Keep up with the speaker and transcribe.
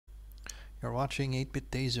You're watching 8-Bit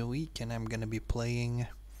Days a Week, and I'm gonna be playing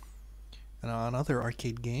another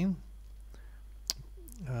arcade game.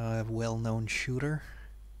 A well-known shooter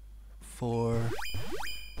for...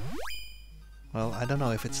 Well, I don't know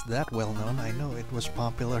if it's that well-known. I know it was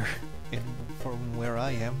popular from where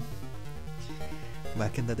I am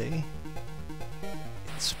back in the day.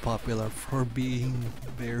 It's popular for being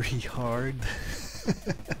very hard.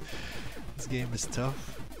 This game is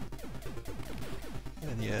tough.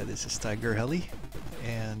 And yeah, this is Tiger-Heli,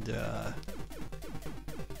 and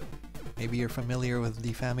maybe you're familiar with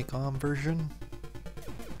the Famicom version.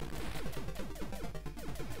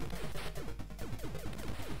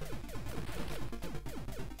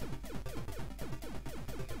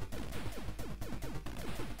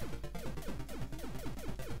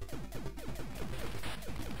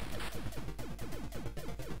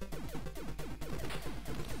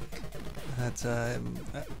 That's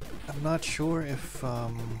I'm not sure if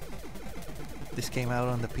this came out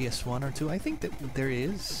on the PS1 or 2. I think that there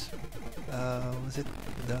is. Was it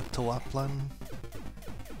the Tawaplan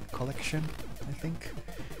collection? I think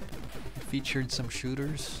it featured some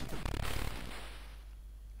shooters.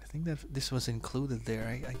 I think that this was included there.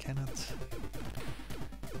 I cannot.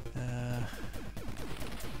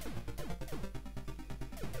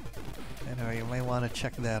 Anyway, you may want to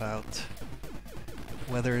check that out.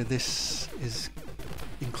 Whether this is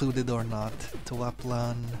included or not.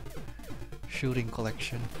 Tawaplan shooting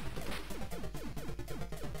collection.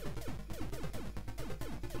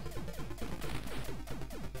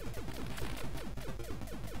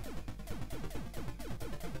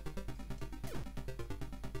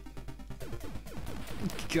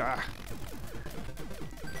 Gah.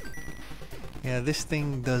 Yeah, this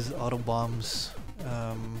thing does auto bombs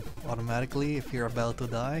automatically if you're about to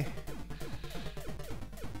die.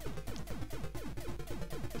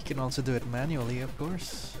 You can also do it manually, of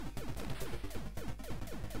course.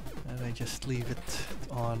 And I just leave it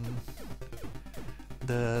on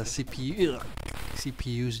the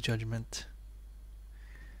CPU's judgment,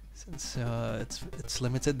 since it's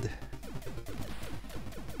limited.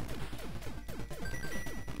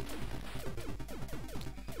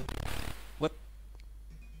 What?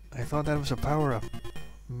 I thought that was a power-up.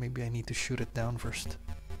 Maybe I need to shoot it down first.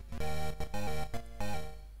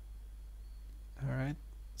 Alright,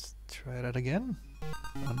 let's try that again.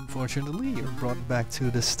 Unfortunately, you're brought back to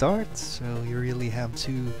the start, so you really have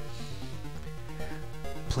to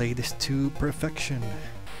play this to perfection.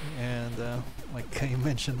 And like I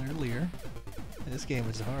mentioned earlier, this game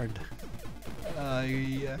is hard.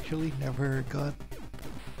 I actually never got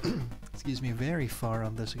excuse me, very far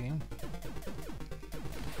on this game.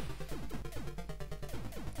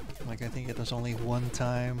 Like, I think it was only one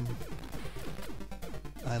time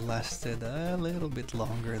I lasted a little bit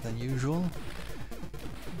longer than usual,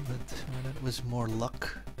 but that was more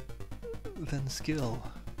luck than skill.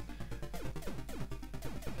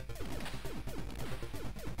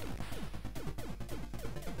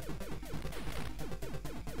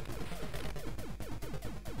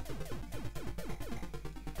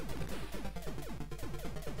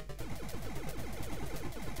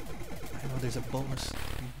 I know there's a bonus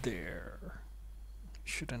there.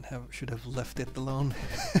 Should have left it alone.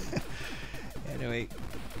 Anyway.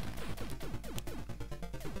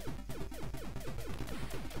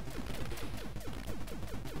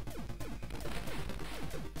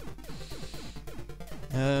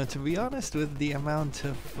 To be honest, with the amount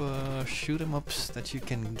of shoot 'em ups that you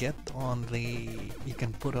can get on you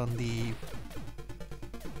can put on the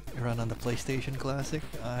run on the PlayStation Classic,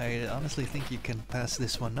 I honestly think you can pass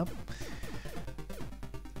this one up.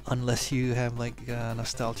 Unless you have like a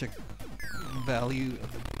nostalgic value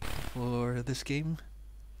for this game.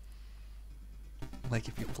 Like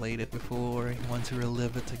if you played it before and want to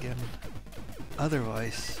relive it again.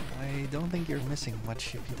 Otherwise, I don't think you're missing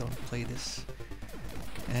much if you don't play this.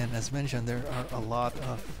 And as mentioned, there are a lot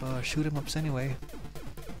of shoot 'em ups anyway.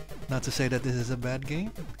 Not to say that this is a bad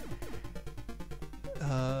game.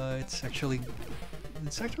 It's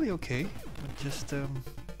actually okay. Just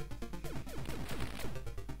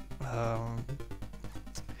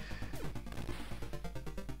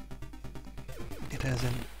it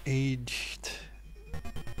hasn't aged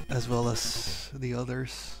as well as the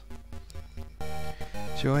others.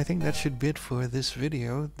 So I think that should be it for this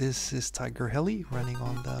video. This is Tiger-Heli running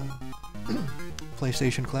on the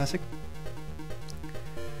PlayStation Classic.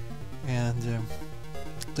 And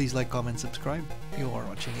please like, comment, subscribe. You are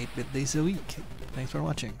watching 8-Bit Days a Week. Thanks for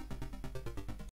watching.